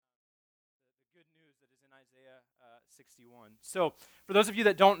that is in Isaiah 61. So, for those of you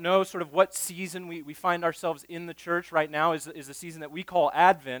that don't know sort of what season we find ourselves in the church right now is a season that we call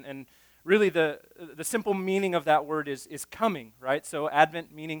Advent, and really the simple meaning of that word is coming, right? So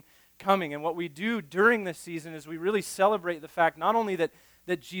Advent meaning coming, and what we do during this season is we really celebrate the fact not only that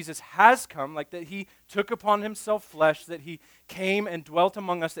Jesus has come, like that he took upon himself flesh, that he came and dwelt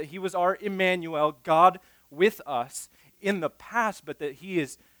among us, that he was our Emmanuel, God with us in the past, but that he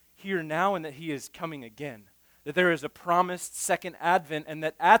is here now and that he is coming again. That there is a promised second advent, and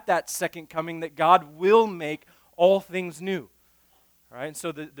that at that second coming that God will make all things new. All right, and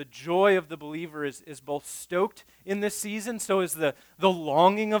so the joy of the believer is both stoked in this season, so is the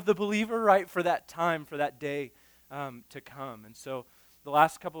longing of the believer, right, for that time, for that day to come. And so the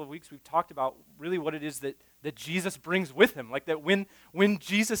last couple of weeks we've talked about really what it is that Jesus brings with him. Like that when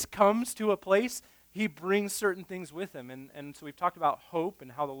Jesus comes to a place, he brings certain things with him. And so we've talked about hope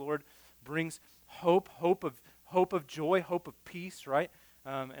and how the Lord brings hope of joy, hope of peace, right?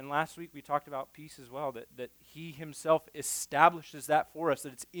 And last week we talked about peace as well, that he himself establishes that for us,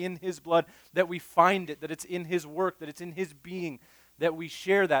 that it's in his blood, that we find it, that it's in his work, that it's in his being, that we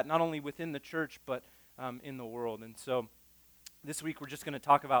share that not only within the church but in the world. And so this week we're just going to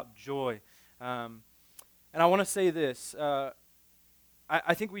talk about joy. And I want to say this.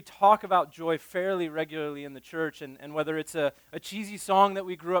 I think we talk about joy fairly regularly in the church, and whether it's a cheesy song that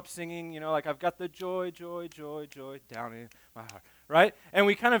we grew up singing, like I've got the joy, joy, joy, joy down in my heart, right? And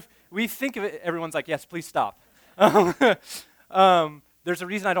we think of it, everyone's like, yes, please stop. There's a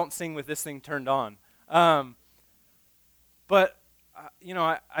reason I don't sing with this thing turned on. But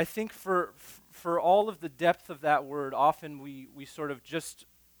I think for all of the depth of that word, often we sort of just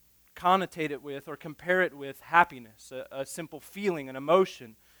connotate it with or compare it with happiness, a simple feeling, an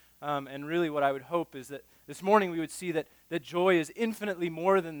emotion. And really what I would hope is that this morning we would see that joy is infinitely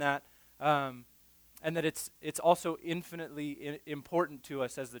more than that, and that it's also infinitely important to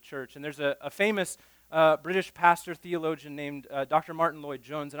us as the church. And there's a famous British pastor theologian named Dr. Martin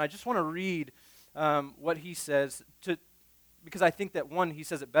Lloyd-Jones, and I just want to read what he says, because I think that one, he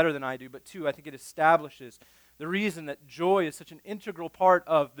says it better than I do, but two, I think it establishes the reason that joy is such an integral part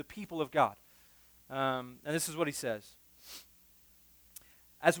of the people of God. And this is what he says.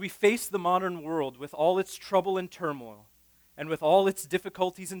 As we face the modern world with all its trouble and turmoil, and with all its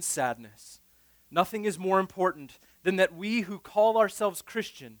difficulties and sadness, nothing is more important than that we who call ourselves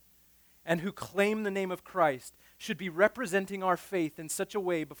Christian and who claim the name of Christ should be representing our faith in such a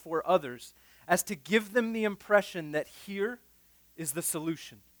way before others as to give them the impression that here is the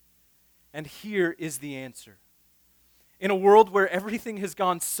solution, and here is the answer. In a world where everything has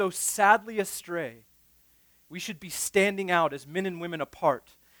gone so sadly astray, we should be standing out as men and women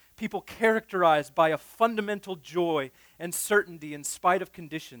apart, people characterized by a fundamental joy and certainty in spite of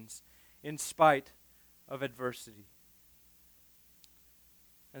conditions, in spite of adversity.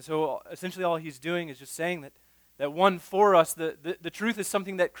 And so essentially all he's doing is just saying that one, for us, the truth is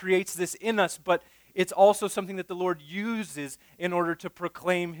something that creates this in us, but it's also something that the Lord uses in order to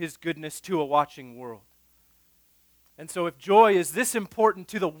proclaim his goodness to a watching world. And so if joy is this important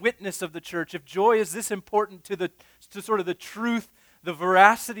to the witness of the church, if joy is this important to sort of the truth, the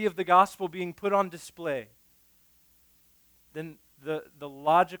veracity of the gospel being put on display, then the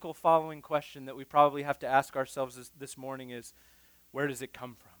logical following question that we probably have to ask ourselves this morning is, where does it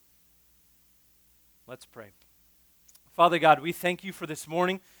come from? Let's pray. Father God, we thank you for this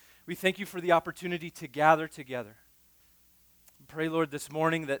morning. We thank you for the opportunity to gather together. Pray, Lord, this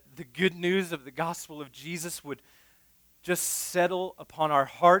morning that the good news of the gospel of Jesus would just settle upon our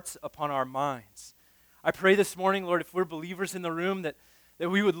hearts, upon our minds. I pray this morning, Lord, if we're believers in the room, that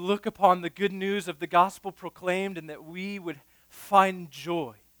we would look upon the good news of the gospel proclaimed and that we would find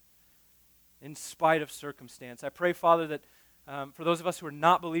joy in spite of circumstance. I pray, Father, that for those of us who are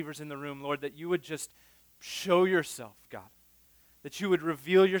not believers in the room, Lord, that you would just show yourself, God. That you would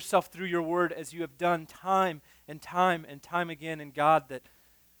reveal yourself through your word as you have done time and time and time again. And God, that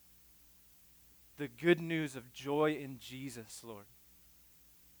the good news of joy in Jesus, Lord,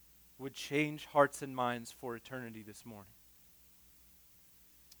 would change hearts and minds for eternity this morning.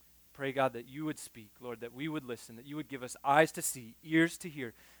 Pray, God, that you would speak, Lord, that we would listen, that you would give us eyes to see, ears to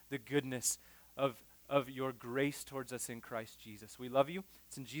hear the goodness of your grace towards us in Christ Jesus. We love you.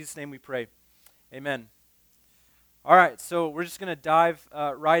 It's in Jesus' name we pray. Amen. All right, so we're just going to dive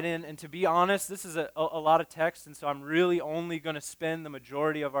right in. And to be honest, this is a lot of text, and so I'm really only going to spend the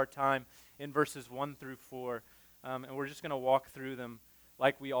majority of our time in verses 1 through 4. And we're just going to walk through them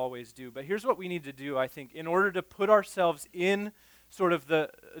like we always do. But here's what we need to do, I think, in order to put ourselves in sort of the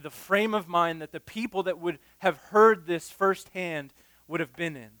frame of mind that the people that would have heard this firsthand would have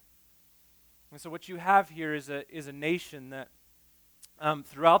been in. And so what you have here is a nation that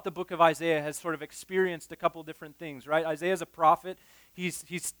throughout the book of Isaiah has sort of experienced a couple different things, right? Isaiah is a prophet. He's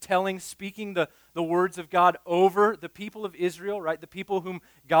speaking the words of God over the people of Israel, right? The people whom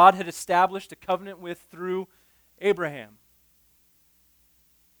God had established a covenant with through Abraham.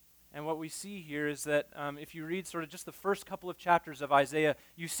 And what we see here is that if you read sort of just the first couple of chapters of Isaiah,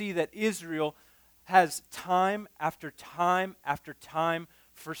 you see that Israel has time after time after time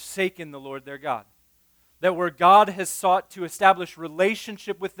forsaken the Lord their God. That where God has sought to establish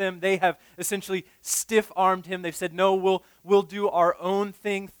relationship with them, they have essentially stiff-armed him. They've said, no, we'll do our own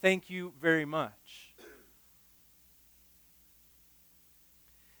thing. Thank you very much.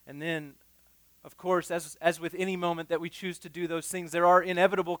 And then, of course, as with any moment that we choose to do those things, there are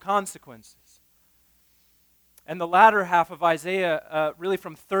inevitable consequences. And the latter half of Isaiah, really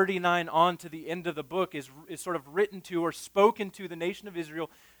from 39 on to the end of the book, is sort of written to or spoken to the nation of Israel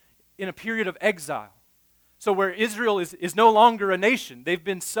in a period of exile. So where Israel is no longer a nation, they've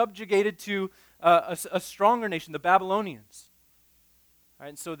been subjugated to a stronger nation, the Babylonians. Right,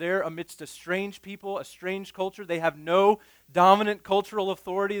 and so they're amidst a strange people, a strange culture. They have no dominant cultural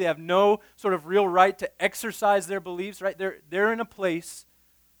authority. They have no sort of real right to exercise their beliefs. Right, they're in a place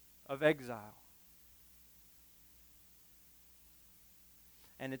of exile.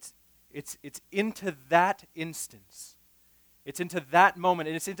 And it's into that instance. It's into that moment,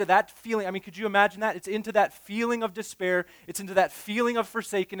 and it's into that feeling. I mean, could you imagine that? It's into that feeling of despair. It's into that feeling of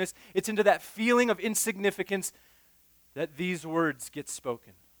forsakenness. It's into that feeling of insignificance that these words get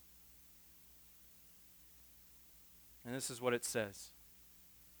spoken. And this is what it says.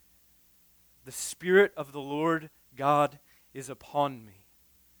 The Spirit of the Lord God is upon me,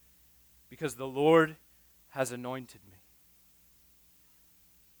 because the Lord has anointed me.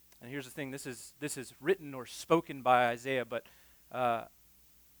 And here's the thing, this is written or spoken by Isaiah, but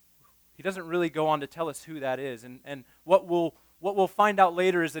he doesn't really go on to tell us who that is. And what we'll find out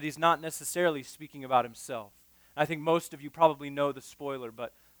later is that he's not necessarily speaking about himself. I think most of you probably know the spoiler,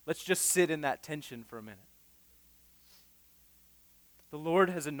 but let's just sit in that tension for a minute. The Lord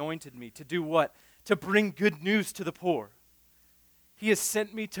has anointed me to do what? To bring good news to the poor. He has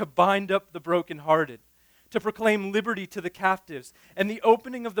sent me to bind up the brokenhearted, to proclaim liberty to the captives, and the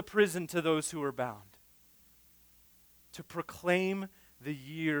opening of the prison to those who are bound, to proclaim the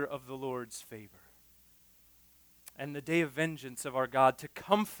year of the Lord's favor, and the day of vengeance of our God, to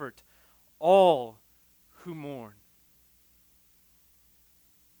comfort all who mourn.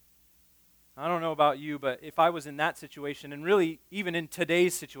 I don't know about you, but if I was in that situation, and really even in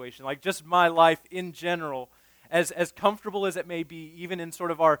today's situation, like just my life in general, as comfortable as it may be, even in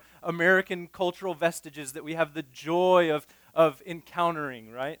sort of our American cultural vestiges that we have the joy of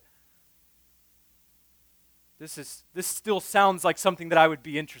encountering, right? This still sounds like something that I would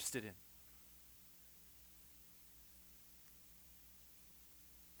be interested in.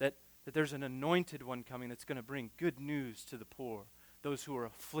 That there's an anointed one coming that's going to bring good news to the poor, those who are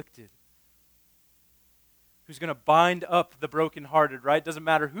afflicted, who's going to bind up the brokenhearted, right? Doesn't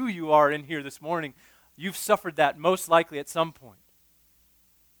matter who you are in here this morning. You've suffered that most likely at some point.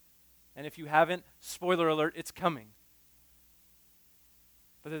 And if you haven't, spoiler alert, it's coming.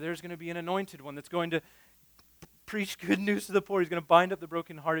 But there's going to be an anointed one that's going to preach good news to the poor. He's going to bind up the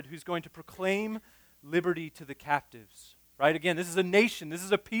brokenhearted, who's going to proclaim liberty to the captives. Right? Again, this is a nation. This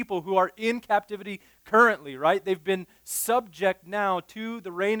is a people who are in captivity currently, right? They've been subject now to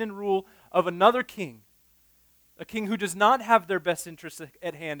the reign and rule of another king. A king who does not have their best interests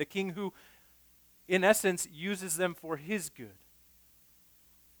at hand. A king who, in essence, uses them for his good.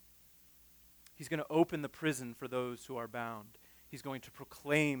 He's going to open the prison for those who are bound. He's going to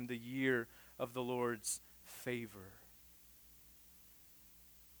proclaim the year of the Lord's favor.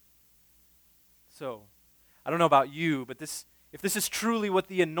 So, I don't know about you, but if this is truly what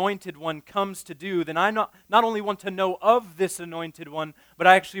the anointed one comes to do, then I not only want to know of this anointed one, but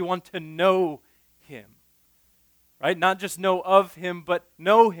I actually want to know him. Right? Not just know of him, but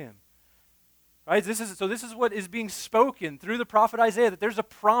know him. Right? This is what is being spoken through the prophet Isaiah, that there's a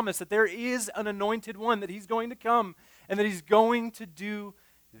promise that there is an anointed one, that he's going to come, and that he's going to do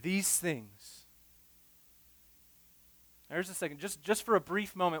these things. There's a second. Just for a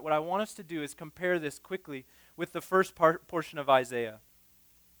brief moment, what I want us to do is compare this quickly with the first portion of Isaiah.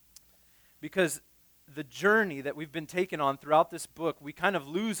 Because the journey that we've been taken on throughout this book, we kind of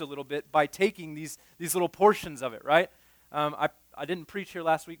lose a little bit by taking these little portions of it, right? I didn't preach here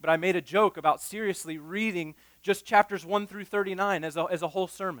last week, but I made a joke about seriously reading just chapters 1 through 39 as a whole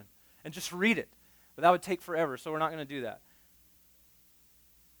sermon, and just read it. But that would take forever, so we're not going to do that.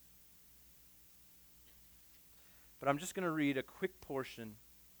 But I'm just going to read a quick portion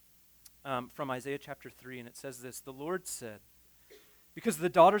from Isaiah chapter 3, and it says this: "The Lord said, because the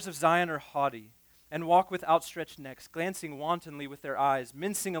daughters of Zion are haughty, and walk with outstretched necks, glancing wantonly with their eyes,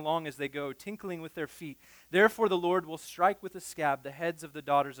 mincing along as they go, tinkling with their feet. Therefore the Lord will strike with a scab the heads of the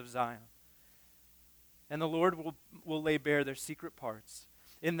daughters of Zion, and the Lord will lay bare their secret parts.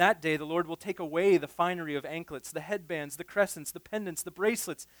 In that day the Lord will take away the finery of anklets, the headbands, the crescents, the pendants, the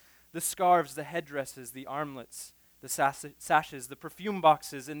bracelets, the scarves, the headdresses, the armlets, the sashes, the perfume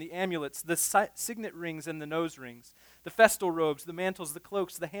boxes, and the amulets, the signet rings and the nose rings, the festal robes, the mantles, the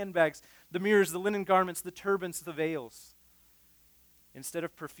cloaks, the handbags, the mirrors, the linen garments, the turbans, the veils. Instead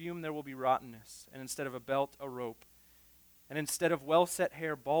of perfume there will be rottenness, and instead of a belt, a rope, and instead of well-set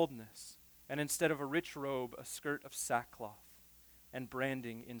hair, baldness, and instead of a rich robe, a skirt of sackcloth, and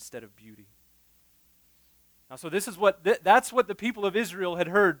branding instead of beauty." Now, so this is that's what the people of Israel had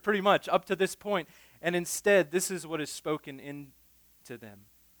heard pretty much up to this point. And instead, this is what is spoken into them.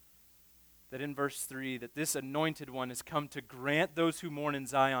 That in verse 3, that this anointed one has come to grant those who mourn in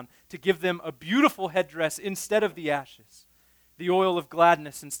Zion, to give them a beautiful headdress instead of the ashes, the oil of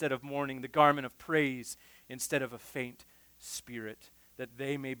gladness instead of mourning, the garment of praise instead of a faint spirit, that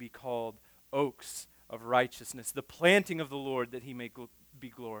they may be called oaks of righteousness, the planting of the Lord, that he may be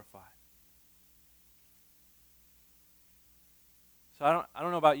glorified. So I don't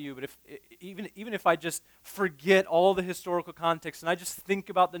know about you, but even if I just forget all the historical context and I just think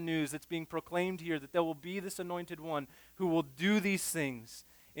about the news that's being proclaimed here, that there will be this anointed one who will do these things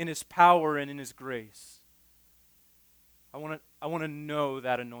in his power and in his grace, I want to know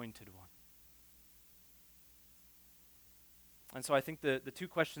that anointed one. And so I think the two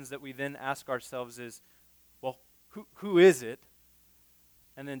questions that we then ask ourselves is, well, who is it?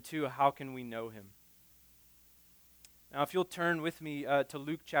 And then two, how can we know him? Now, if you'll turn with me to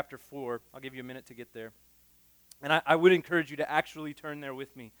Luke chapter 4, I'll give you a minute to get there. And I would encourage you to actually turn there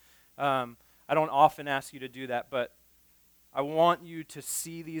with me. I don't often ask you to do that, but I want you to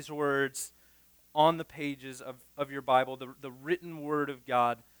see these words on the pages of your Bible, the written word of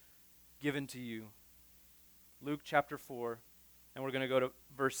God given to you. Luke chapter 4, and we're going to go to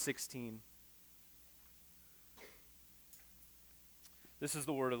verse 16. This is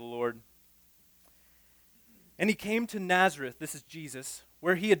the word of the Lord. "And he came to Nazareth," this is Jesus,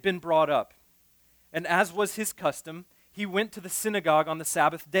 "where he had been brought up. And as was his custom, he went to the synagogue on the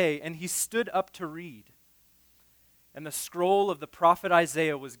Sabbath day, and he stood up to read. And the scroll of the prophet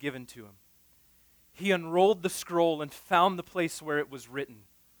Isaiah was given to him. He unrolled the scroll and found the place where it was written,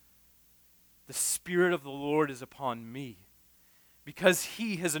 'The Spirit of the Lord is upon me, because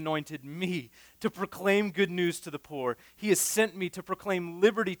he has anointed me to proclaim good news to the poor. He has sent me to proclaim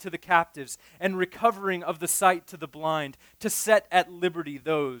liberty to the captives and recovering of the sight to the blind, to set at liberty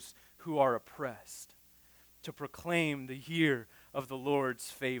those who are oppressed, to proclaim the year of the Lord's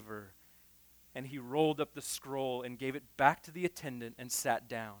favor.' And he rolled up the scroll and gave it back to the attendant and sat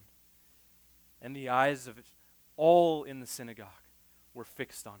down. And the eyes of all in the synagogue were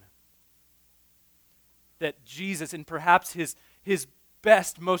fixed on him." That Jesus, in perhaps his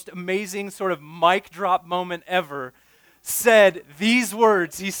best, most amazing sort of mic drop moment ever, said these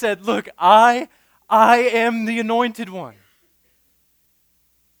words. He said, "Look, I am the anointed one.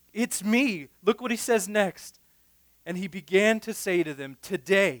 It's me." Look what he says next. "And he began to say to them,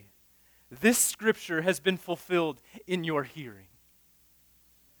 'Today, this scripture has been fulfilled in your hearing.'"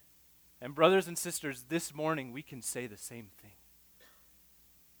 And brothers and sisters, this morning we can say the same thing.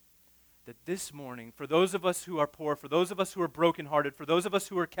 That this morning, for those of us who are poor, for those of us who are brokenhearted, for those of us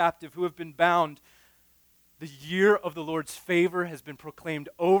who are captive, who have been bound, the year of the Lord's favor has been proclaimed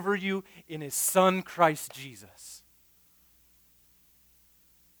over you in his Son, Christ Jesus.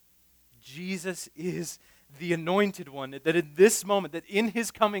 Jesus is the anointed one, that in this moment, that in his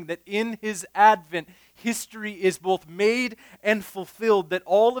coming, that in his advent, history is both made and fulfilled, that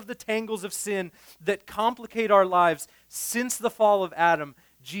all of the tangles of sin that complicate our lives since the fall of Adam,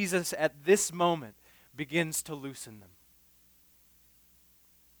 Jesus at this moment begins to loosen them.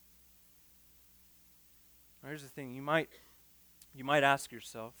 Here's the thing, you might ask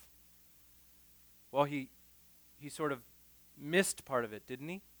yourself, well, he sort of missed part of it, didn't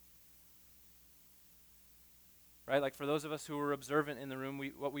he? Right? Like for those of us who were observant in the room,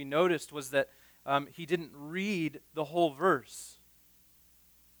 what we noticed was that he didn't read the whole verse.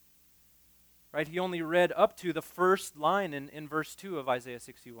 Right? He only read up to the first line in verse 2 of Isaiah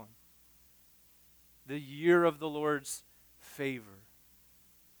 61. The year of the Lord's favor.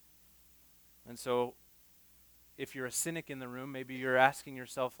 And so, if you're a cynic in the room, maybe you're asking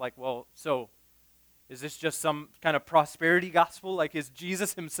yourself like, well, so Is this just some kind of prosperity gospel? Like, is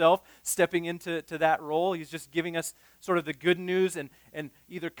Jesus himself stepping into that role? He's just giving us sort of the good news and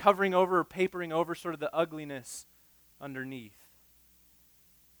either covering over or papering over sort of the ugliness underneath.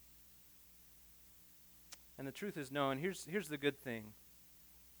 And the truth is no, and here's the good thing,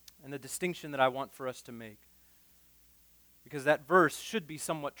 and the distinction that I want for us to make. Because that verse should be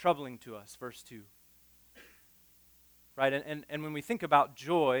somewhat troubling to us, verse 2. Right? And when we think about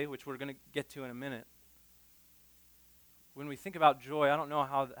joy, which we're going to get to in a minute, when we think about joy, I don't know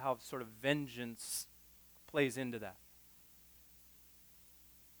how sort of vengeance plays into that.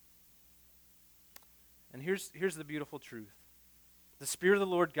 And here's the beautiful truth. The Spirit of the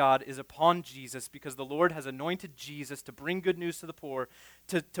Lord God is upon Jesus because the Lord has anointed Jesus to bring good news to the poor,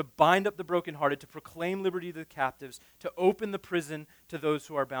 to bind up the brokenhearted, to proclaim liberty to the captives, to open the prison to those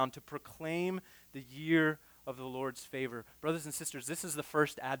who are bound, to proclaim the year of the Lord's favor. Brothers and sisters, this is the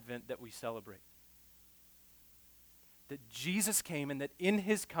first Advent that we celebrate. That Jesus came and that in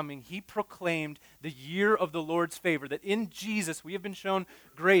his coming he proclaimed the year of the Lord's favor. That in Jesus we have been shown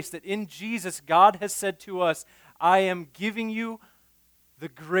grace. That in Jesus God has said to us, I am giving you the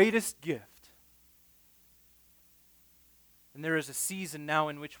greatest gift. And there is a season now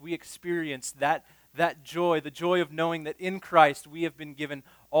in which we experience that joy, the joy of knowing that in Christ we have been given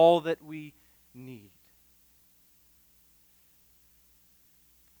all that we need.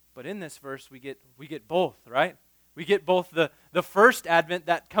 But in this verse we get both, right? We get both the first Advent,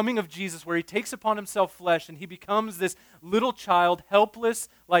 that coming of Jesus where he takes upon himself flesh and he becomes this little child, helpless,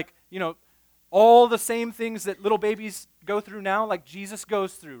 like, all the same things that little babies go through now, like Jesus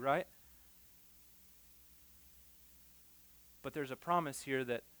goes through, right? But there's a promise here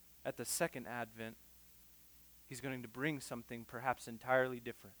that at the second Advent, he's going to bring something perhaps entirely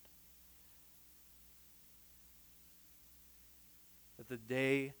different. That the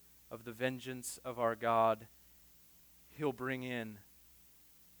day of the vengeance of our God, he'll bring in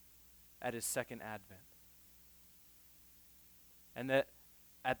at his second Advent. And that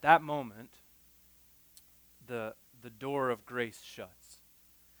at that moment, the door of grace shuts.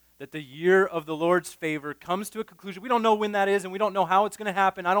 That the year of the Lord's favor comes to a conclusion. We don't know when that is, and we don't know how it's going to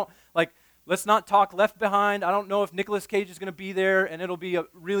happen. Let's not talk Left Behind. I don't know if Nicolas Cage is going to be there, and it'll be a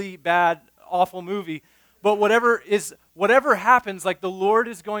really bad, awful movie. But whatever happens, the Lord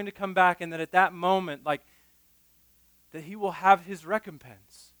is going to come back, and that at that moment, that he will have his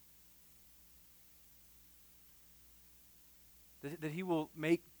recompense. That he will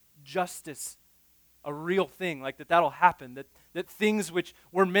make justice a real thing, that'll happen, that things which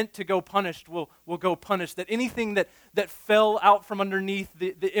were meant to go punished will go punished, that anything that fell out from underneath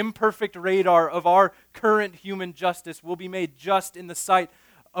the imperfect radar of our current human justice will be made just in the sight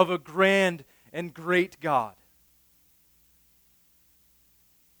of a grand and great God.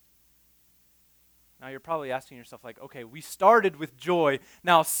 Now you're probably asking yourself, okay, we started with joy.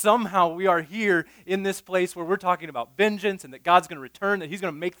 Now somehow we are here in this place where we're talking about vengeance and that God's going to return, that he's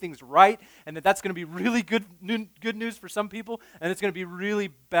going to make things right, and that's going to be really good news for some people, and it's going to be really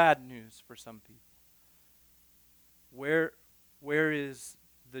bad news for some people. Where is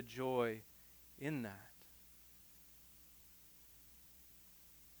the joy in that?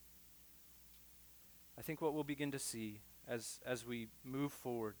 I think what we'll begin to see as we move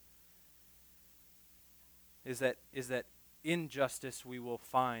forward is that in justice we will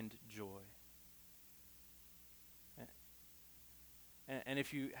find joy. And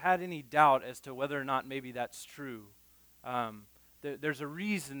if you had any doubt as to whether or not maybe that's true, there's a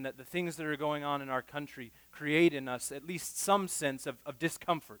reason that the things that are going on in our country create in us at least some sense of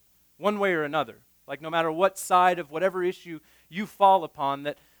discomfort, one way or another. No matter what side of whatever issue you fall upon,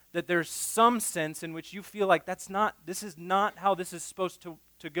 that there's some sense in which you feel like this is not how this is supposed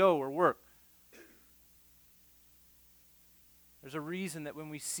to go or work. There's a reason that when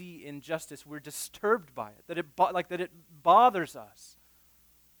we see injustice, we're disturbed by it, that it bothers us.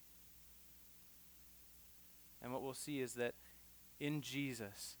 And what we'll see is that in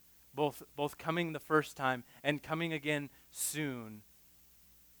Jesus, both coming the first time and coming again soon,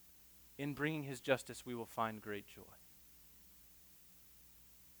 in bringing his justice, we will find great joy.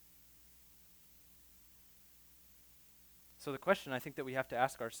 So the question I think that we have to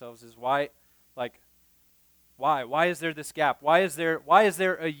ask ourselves is why? Why is there this gap? Why is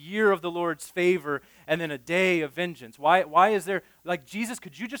there a year of the Lord's favor and then a day of vengeance? Why is there Jesus?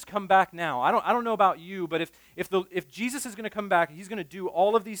 Could you just come back now? I don't know about you, but if Jesus is going to come back, he's going to do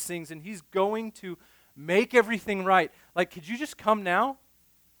all of these things and he's going to make everything right. Could you just come now?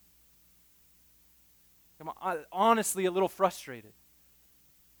 I'm honestly a little frustrated.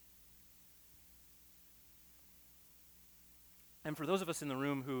 And for those of us in the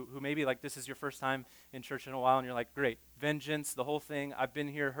room who maybe like this is your first time in church in a while and you're like, great, vengeance, the whole thing, I've been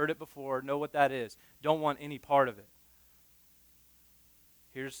here, heard it before, know what that is, don't want any part of it.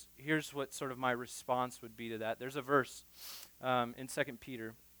 Here's what sort of my response would be to that. There's a verse in 2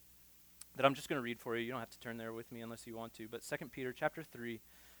 Peter that I'm just going to read for you. You don't have to turn there with me unless you want to. But 2 Peter chapter 3,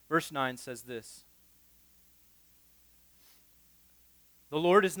 verse 9 says this. The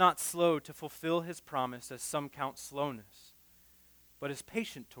Lord is not slow to fulfill his promise, as some count slowness, but is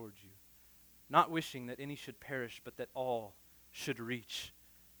patient toward you, not wishing that any should perish, but that all should reach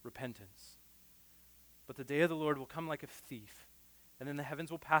repentance. But the day of the Lord will come like a thief, and then the heavens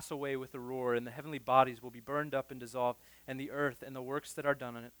will pass away with a roar, and the heavenly bodies will be burned up and dissolved, and the earth and the works that are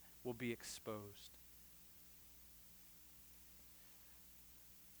done on it will be exposed.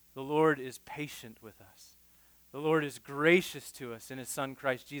 The Lord is patient with us. The Lord is gracious to us in his Son,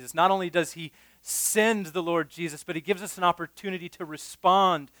 Christ Jesus. Not only does he send the Lord Jesus, but he gives us an opportunity to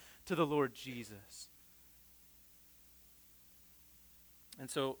respond to the Lord Jesus. And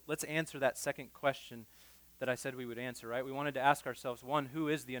so let's answer that second question that I said we would answer, right? We wanted to ask ourselves, one, who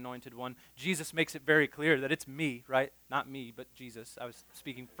is the anointed one? Jesus makes it very clear that it's me, right? Not me, but Jesus. I was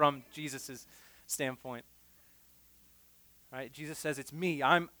speaking from Jesus' standpoint. Right? Jesus says, it's me.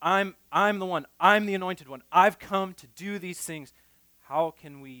 I'm the one. I'm the anointed one. I've come to do these things. How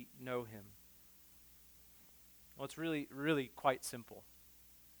can we know him? Well, it's really, really quite simple.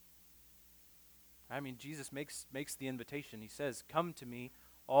 I mean, Jesus makes the invitation. He says, come to me,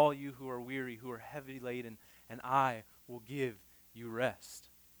 all you who are weary, who are heavy laden, and I will give you rest.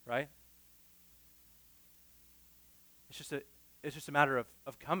 Right? It's just a matter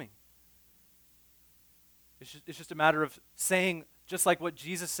of coming. It's just a matter of saying, just like what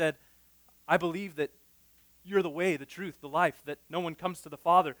Jesus said, I believe that you're the way, the truth, the life, that no one comes to the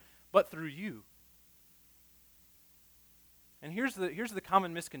Father but through you. And here's the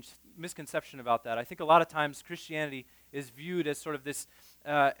common misconception about that. I think a lot of times Christianity is viewed as sort of this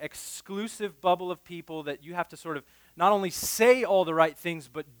exclusive bubble of people that you have to sort of not only say all the right things,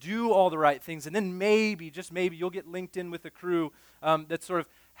 but do all the right things. And then maybe, just maybe, you'll get linked in with a crew that's sort of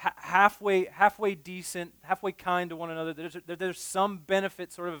halfway decent, halfway kind to one another. There's some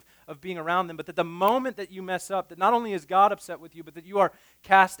benefit sort of being around them, but that the moment that you mess up, that not only is God upset with you, but that you are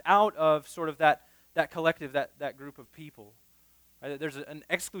cast out of sort of that collective, that group of people. Right? There's an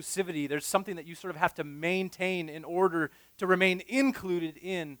exclusivity. There's something that you sort of have to maintain in order to remain included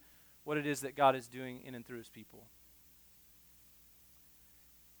in what it is that God is doing in and through his people.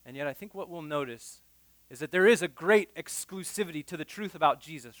 And yet I think what we'll notice is that there is a great exclusivity to the truth about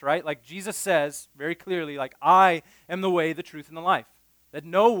Jesus, right? Like Jesus says very clearly, like, I am the way, the truth, and the life. That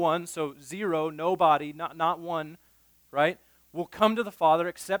no one, so zero, nobody, not one, right, will come to the Father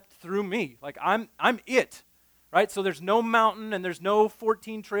except through me. Like, I'm it, right? So there's no mountain and there's no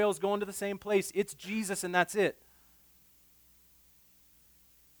 14 trails going to the same place. It's Jesus and that's it.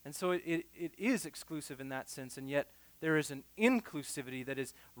 And so it is exclusive in that sense, and yet there is an inclusivity that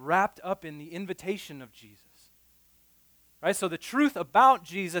is wrapped up in the invitation of Jesus. Right? So the truth about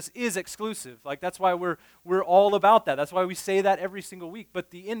Jesus is exclusive. Like, that's why we're all about that. That's why we say that every single week. But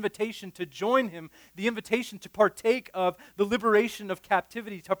the invitation to join him, the invitation to partake of the liberation of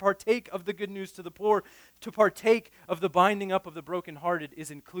captivity, to partake of the good news to the poor, to partake of the binding up of the brokenhearted is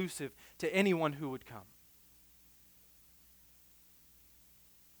inclusive to anyone who would come.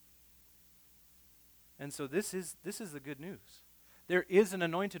 And so this is the good news. There is an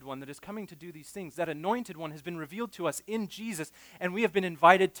anointed one that is coming to do these things. That anointed one has been revealed to us in Jesus, and we have been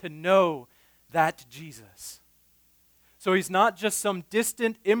invited to know that Jesus. So he's not just some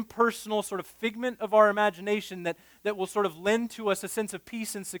distant, impersonal sort of figment of our imagination that will sort of lend to us a sense of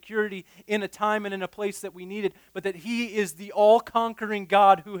peace and security in a time and in a place that we need it, but that he is the all-conquering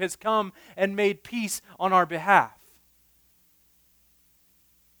God who has come and made peace on our behalf.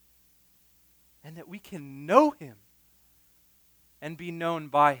 And that we can know him and be known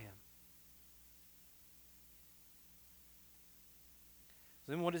by him.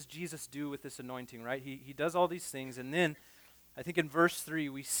 So then what does Jesus do with this anointing, right? He does all these things, and then I think in verse 3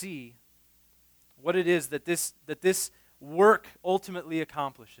 we see what it is that this work ultimately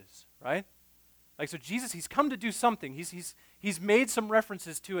accomplishes, right? Like, so Jesus, he's come to do something. He's made some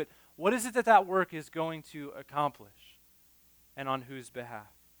references to it. What is it that work is going to accomplish? And on whose behalf?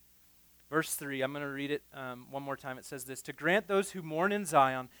 Verse 3, I'm going to read it one more time. It says this: to grant those who mourn in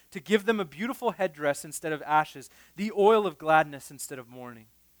Zion, to give them a beautiful headdress instead of ashes, the oil of gladness instead of mourning,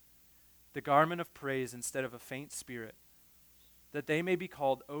 the garment of praise instead of a faint spirit, that they may be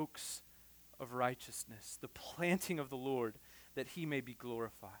called oaks of righteousness, the planting of the Lord, that he may be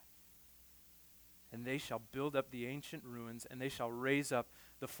glorified. and they shall build up the ancient ruins, and they shall raise up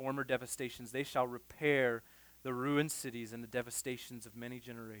the former devastations. They shall repair the ruined cities and the devastations of many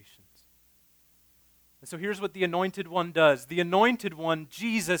generations. And so here's what the Anointed One does. The Anointed One,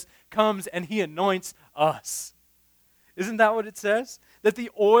 Jesus, comes and he anoints us. Isn't that what it says? That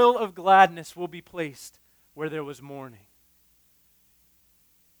the oil of gladness will be placed where there was mourning.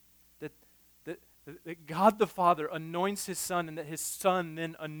 That God the Father anoints his Son, and that his Son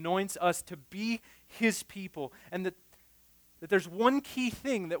then anoints us to be his people. And that there's one key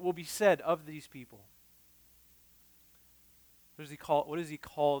thing that will be said of these people. What does he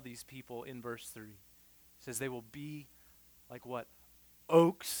call these people in verse 3? He says they will be like what?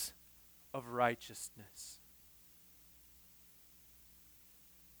 Oaks of righteousness.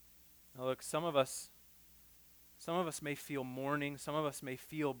 Now look, some of us may feel mourning, some of us may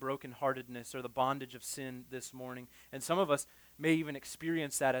feel brokenheartedness or the bondage of sin this morning, and some of us may even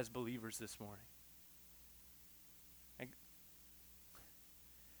experience that as believers this morning.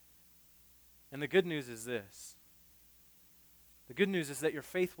 And the good news is this. The good news is that your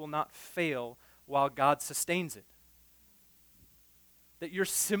faith will not fail while God sustains it. That you're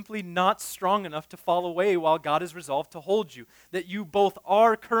simply not strong enough to fall away while God is resolved to hold you. That you both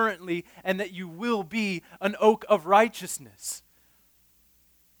are currently and that you will be an oak of righteousness.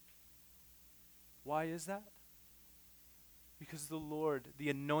 Why is that? Because the Lord, the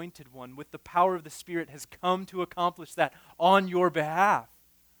Anointed One, with the power of the Spirit, has come to accomplish that on your behalf.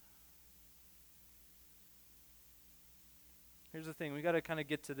 Here's the thing, we got to kind of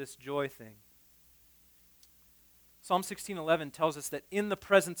get to this joy thing. Psalm 16:11 tells us that in the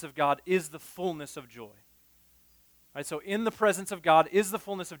presence of God is the fullness of joy. Right, so in the presence of God is the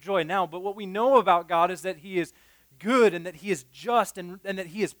fullness of joy now, but what we know about God is that he is good and that he is just and that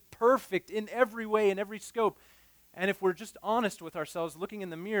he is perfect in every way, in every scope. And if we're just honest with ourselves, looking in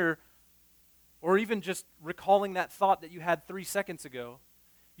the mirror, or even just recalling that thought that you had 3 seconds ago,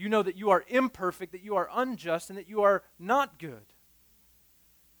 you know that you are imperfect, that you are unjust, and that you are not good.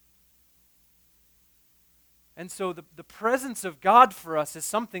 And so the presence of God for us is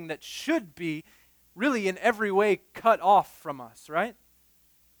something that should be really in every way cut off from us, right?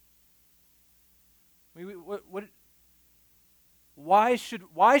 Why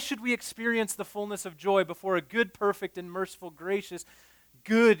should we experience the fullness of joy before a good, perfect, and merciful, gracious,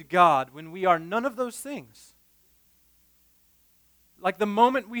 good God when we are none of those things? Like the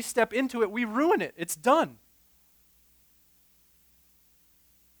moment we step into it, we ruin it. It's done.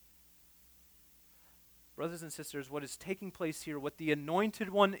 Brothers and sisters, what is taking place here, what the Anointed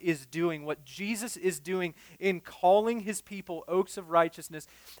One is doing, what Jesus is doing in calling his people oaks of righteousness,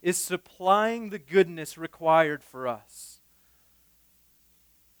 is supplying the goodness required for us.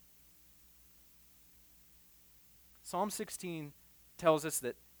 Psalm 16 tells us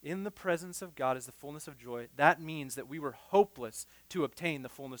that in the presence of God is the fullness of joy. That means that we were hopeless to obtain the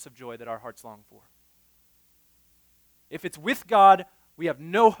fullness of joy that our hearts long for. If it's with God, we have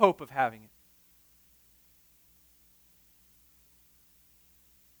no hope of having it.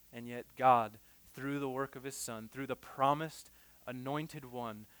 And yet God, through the work of his Son, through the promised Anointed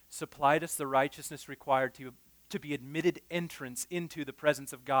One, supplied us the righteousness required to be admitted entrance into the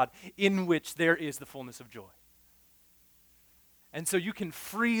presence of God, in which there is the fullness of joy. And so you can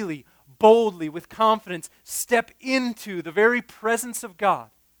freely, boldly, with confidence, step into the very presence of God,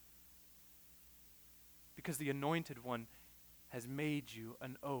 because the Anointed One has made you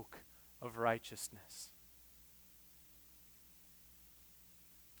an oak of righteousness.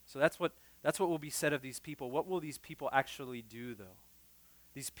 So that's what will be said of these people. What will these people actually do, though?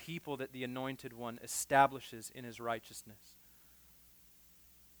 These people that the Anointed One establishes in his righteousness.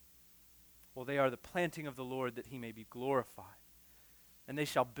 Well, they are the planting of the Lord that he may be glorified. And they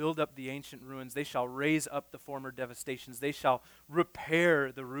shall build up the ancient ruins. They shall raise up the former devastations. They shall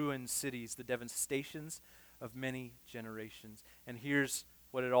repair the ruined cities, the devastations of many generations. And here's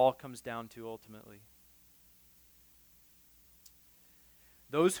what it all comes down to ultimately.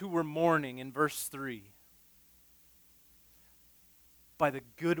 Those who were mourning in verse 3, by the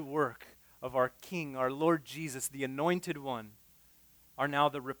good work of our King, our Lord Jesus, the Anointed One, are now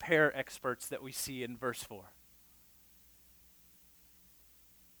the repair experts that we see in verse 4.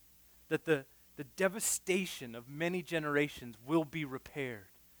 That the devastation of many generations will be repaired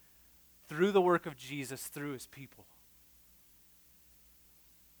through the work of Jesus, through his people.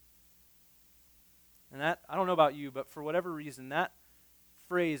 And that, I don't know about you, but for whatever reason, that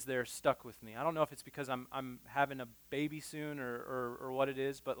phrase there stuck with me. I don't know if it's because I'm having a baby soon or what it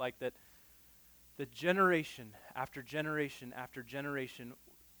is, but like that the generation after generation after generation,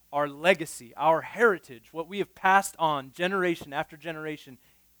 our legacy, our heritage, what we have passed on generation after generation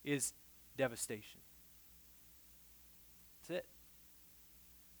is devastation. That's it.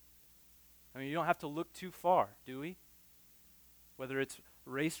 I mean, you don't have to look too far, do we? Whether it's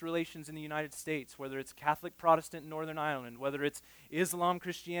race relations in the United States, whether it's Catholic Protestant in Northern Ireland, whether it's Islam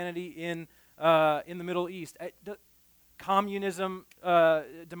Christianity in the Middle East, communism,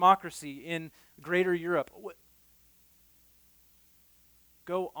 democracy in Greater Europe.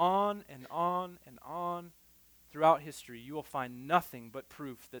 Go on and on and on throughout history. You will find nothing but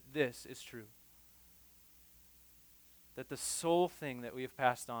proof that this is true. That the sole thing that we have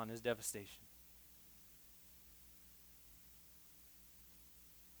passed on is devastation.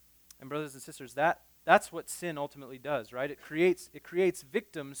 And brothers and sisters, that's what sin ultimately does, right? It creates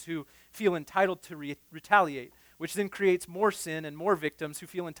victims who feel entitled to retaliate, which then creates more sin and more victims who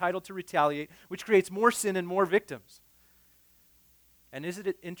feel entitled to retaliate, which creates more sin and more victims. And isn't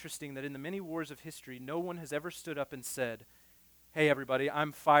it interesting that in the many wars of history, no one has ever stood up and said, hey, everybody,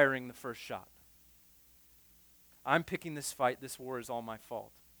 I'm firing the first shot. I'm picking this fight. This war is all my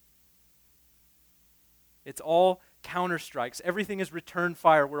fault. It's all counterstrikes. Everything is return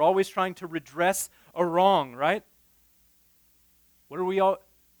fire. We're always trying to redress a wrong, right? What are we all?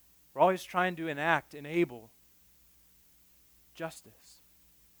 We're always trying to enable justice.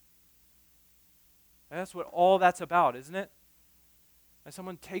 And that's what all that's about, isn't it? If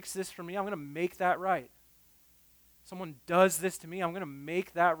someone takes this from me, I'm going to make that right. Someone does this to me, I'm going to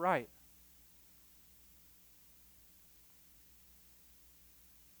make that right.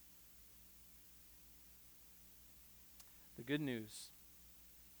 The good news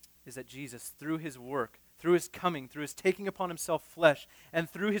is that Jesus, through his work, through his coming, through his taking upon himself flesh, and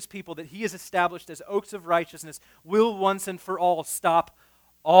through his people that he has established as oaks of righteousness, will once and for all stop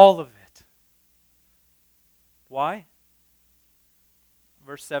all of it. Why?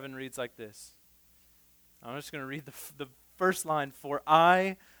 Verse 7 reads like this. I'm just going to read the first line. For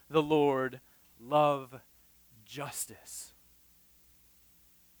I, the Lord, love justice.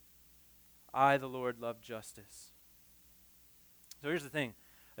 I, the Lord, love justice. So here's the thing.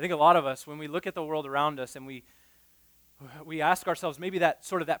 I think a lot of us, when we look at the world around us and we ask ourselves maybe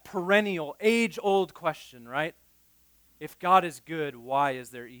that perennial, age-old question, right? If God is good, why is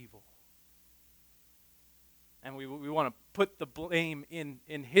there evil? And we want to put the blame in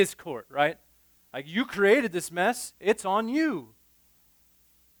his court, right? Like, you created this mess, it's on you.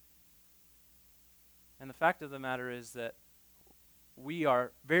 And the fact of the matter is that we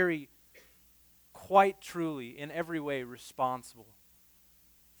are quite truly, in every way, responsible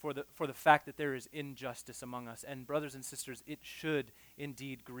for the fact that there is injustice among us. And brothers and sisters, it should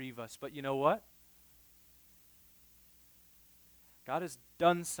indeed grieve us. But you know what? God has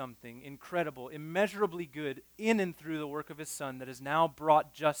done something incredible, immeasurably good in and through the work of his Son that has now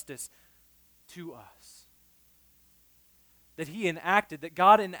brought justice to us. That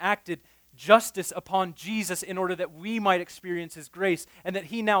God enacted justice upon Jesus in order that we might experience his grace, and that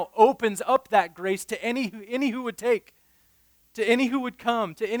he now opens up that grace to any who would take, to any who would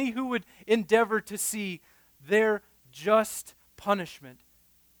come, to any who would endeavor to see their just punishment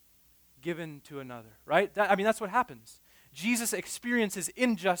given to another, right? That's what happens. Jesus experiences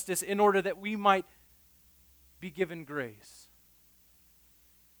injustice in order that we might be given grace.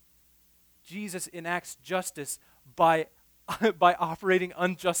 Jesus enacts justice by operating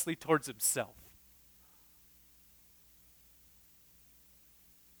unjustly towards himself.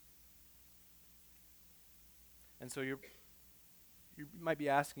 And so you might be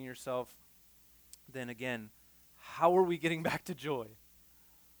asking yourself, then again, how are we getting back to joy?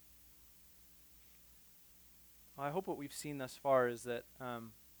 Well, I hope what we've seen thus far is that,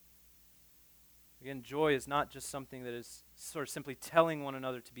 again, joy is not just something that is sort of simply telling one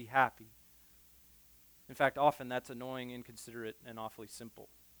another to be happy. In fact, often that's annoying, inconsiderate, and awfully simple.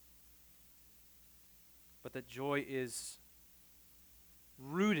 But that joy is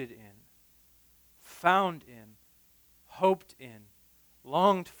rooted in, found in, hoped in,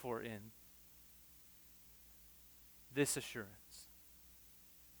 longed for in this assurance.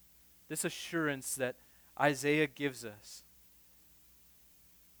 This assurance that Isaiah gives us,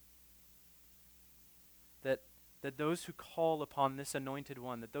 that those who call upon this anointed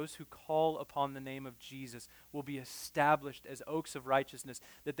one, that those who call upon the name of Jesus will be established as oaks of righteousness,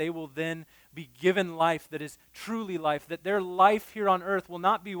 that they will then be given life that is truly life, that their life here on earth will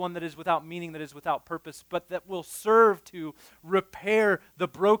not be one that is without meaning, that is without purpose, but that will serve to repair the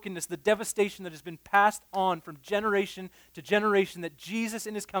brokenness, the devastation that has been passed on from generation to generation, that Jesus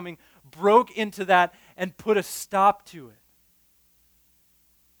in his coming broke into that and put a stop to it.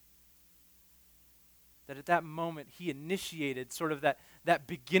 That at that moment he initiated sort of that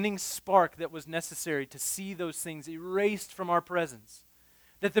beginning spark that was necessary to see those things erased from our presence.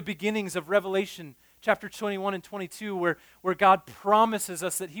 That the beginnings of Revelation chapter 21 and 22, where God promises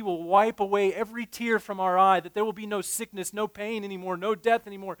us that he will wipe away every tear from our eye, that there will be no sickness, no pain anymore, no death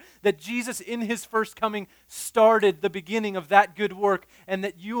anymore, that Jesus in his first coming started the beginning of that good work, and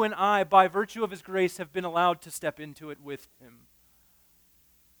that you and I, by virtue of his grace, have been allowed to step into it with him.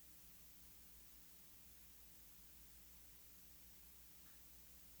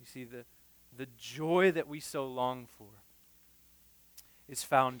 You see, the joy that we so long for is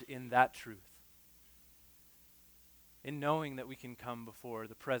found in that truth. In knowing that we can come before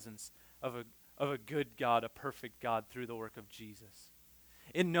the presence of a good God, a perfect God, through the work of Jesus.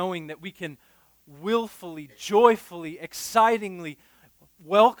 In knowing that we can willfully, joyfully, excitingly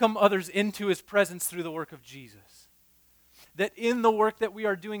welcome others into his presence through the work of Jesus. That in the work that we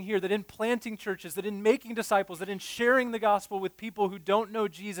are doing here, that in planting churches, that in making disciples, that in sharing the gospel with people who don't know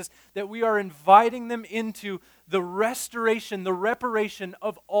Jesus, that we are inviting them into the restoration, the reparation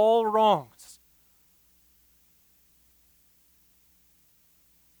of all wrongs.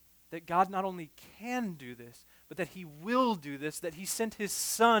 That God not only can do this, but that he will do this, that he sent his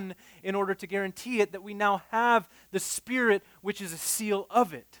Son in order to guarantee it, that we now have the Spirit, which is a seal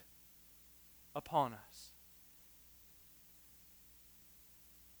of it, upon us.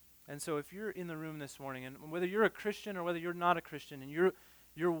 And so if you're in the room this morning, and whether you're a Christian or whether you're not a Christian, and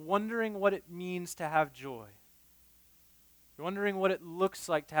you're wondering what it means to have joy, you're wondering what it looks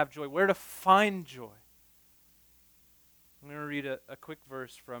like to have joy, where to find joy, I'm going to read a quick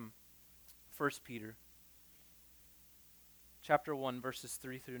verse from 1 Peter chapter 1, verses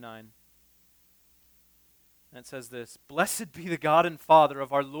 3 through 9. And it says this: "Blessed be the God and Father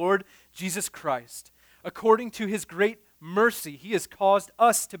of our Lord Jesus Christ. According to his great mercy, he has caused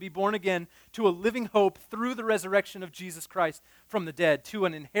us to be born again to a living hope through the resurrection of Jesus Christ from the dead, to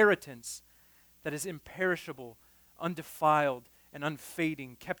an inheritance that is imperishable, undefiled, and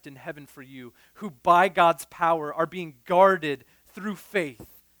unfading, kept in heaven for you, who by God's power are being guarded through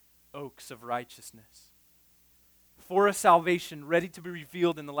faith, oaks of righteousness, for a salvation ready to be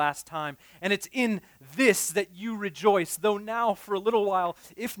revealed in the last time. And it's in this that you rejoice, though now for a little while,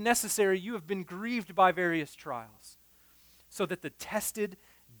 if necessary, you have been grieved by various trials, so that the tested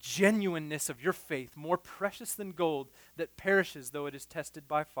genuineness of your faith, more precious than gold that perishes though it is tested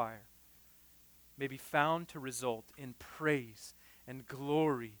by fire, may be found to result in praise and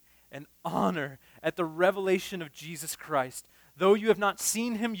glory and honor at the revelation of Jesus Christ. Though you have not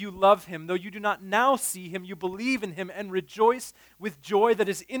seen him, you love him. Though you do not now see him, you believe in him and rejoice with joy that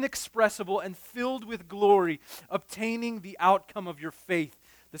is inexpressible and filled with glory, obtaining the outcome of your faith,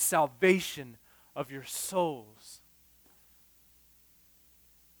 the salvation of your souls."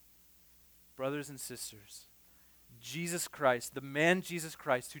 Brothers and sisters, Jesus Christ, the man Jesus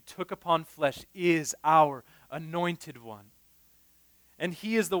Christ who took upon flesh, is our anointed one. And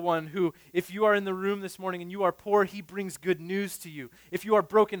he is the one who, if you are in the room this morning and you are poor, he brings good news to you. If you are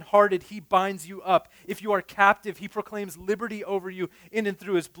brokenhearted, he binds you up. If you are captive, he proclaims liberty over you in and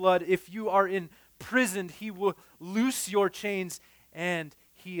through his blood. If you are imprisoned, he will loose your chains, and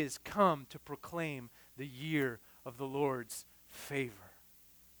he is come to proclaim the year of the Lord's favor.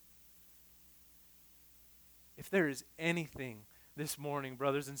 If there is anything this morning,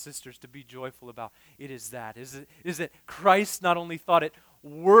 brothers and sisters, to be joyful about, it is that. Is that Christ not only thought it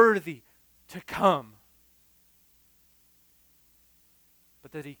worthy to come,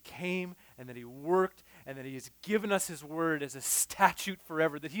 but that he came and that he worked and that he has given us his word as a statute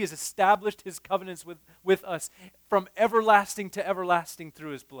forever, that he has established his covenants with us from everlasting to everlasting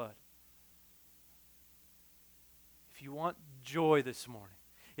through his blood. If you want joy this morning,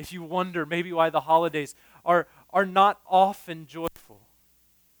 if you wonder maybe why the holidays are not often joyful,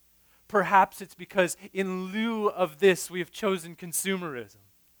 perhaps it's because in lieu of this we have chosen consumerism.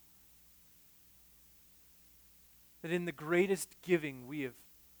 That in the greatest giving we have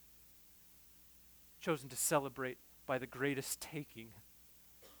chosen to celebrate by the greatest taking.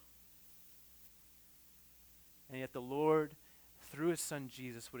 And yet the Lord, through his Son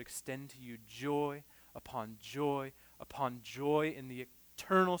Jesus, would extend to you joy upon joy upon joy in the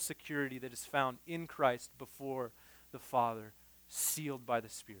eternal security that is found in Christ before the Father, sealed by the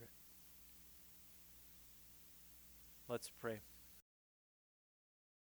Spirit. Let's pray.